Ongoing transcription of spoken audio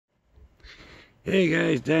Hey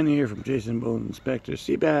guys, Dan here from Jason Bone Inspector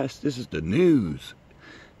C.B.A.S. This is the news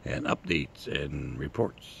and updates and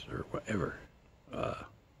reports or whatever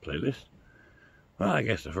playlist. Well, I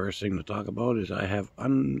guess the first thing to talk about is I have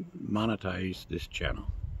unmonetized this channel.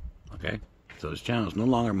 Okay, so this channel is no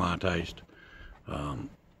longer monetized.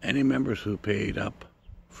 Any members who paid up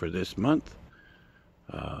for this month,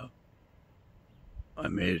 I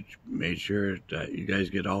made sure that you guys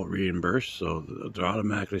get all reimbursed, so they're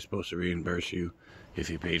automatically supposed to reimburse you if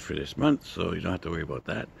you paid for this month, so you don't have to worry about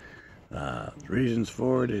that. The reasons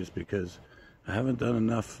for it is because I haven't done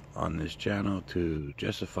enough on this channel to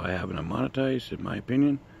justify having it monetized, in my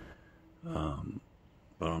opinion.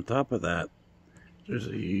 But on top of that,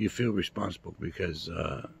 you feel responsible because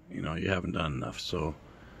you know, you haven't done enough. So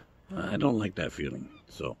I don't like that feeling.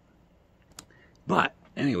 So, but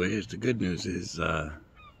anyways, the good news is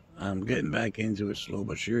I'm getting back into it slow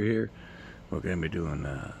but sure here. We're going to be doing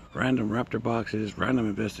random raptor boxes, random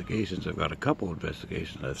investigations. I've got a couple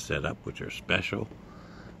investigations I've set up which are special.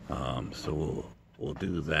 So we'll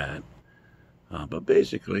do that. But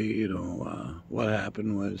basically, you know, what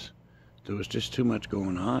happened was there was just too much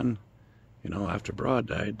going on. You know, after Broad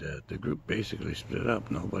died, the group basically split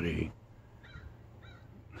up.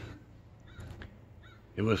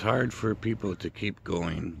 It was hard for people to keep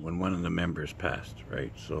going when one of the members passed,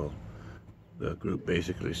 right? So the group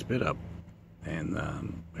basically split up, and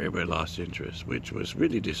everybody lost interest, which was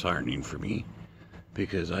really disheartening for me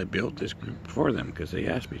because I built this group for them because they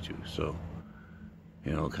asked me to. So,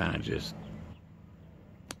 you know, kind of just,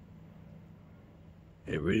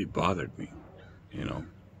 it really bothered me, you know.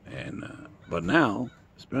 And but now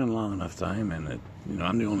it's been a long enough time, and you know,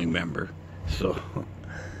 I'm the only member, so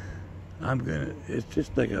it's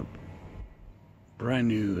just like a brand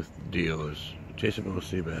new deal. Is Jason Bone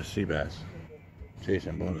C.B.A.S.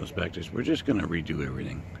 Jason Bone Inspectors. We're just gonna redo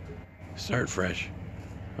everything, start fresh.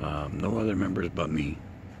 No other members but me,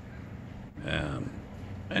 and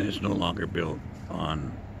it's no longer built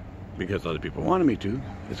on because other people wanted me to.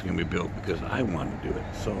 It's gonna be built because I want to do it.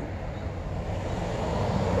 So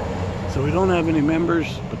we don't have any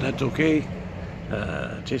members, but that's okay.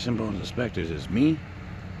 Jason Bones Inspectors is me,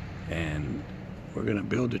 and we're gonna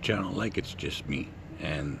build the channel like it's just me,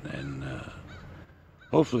 and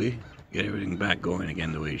hopefully get everything back going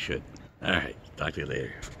again the way it should. All right, talk to you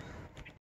later.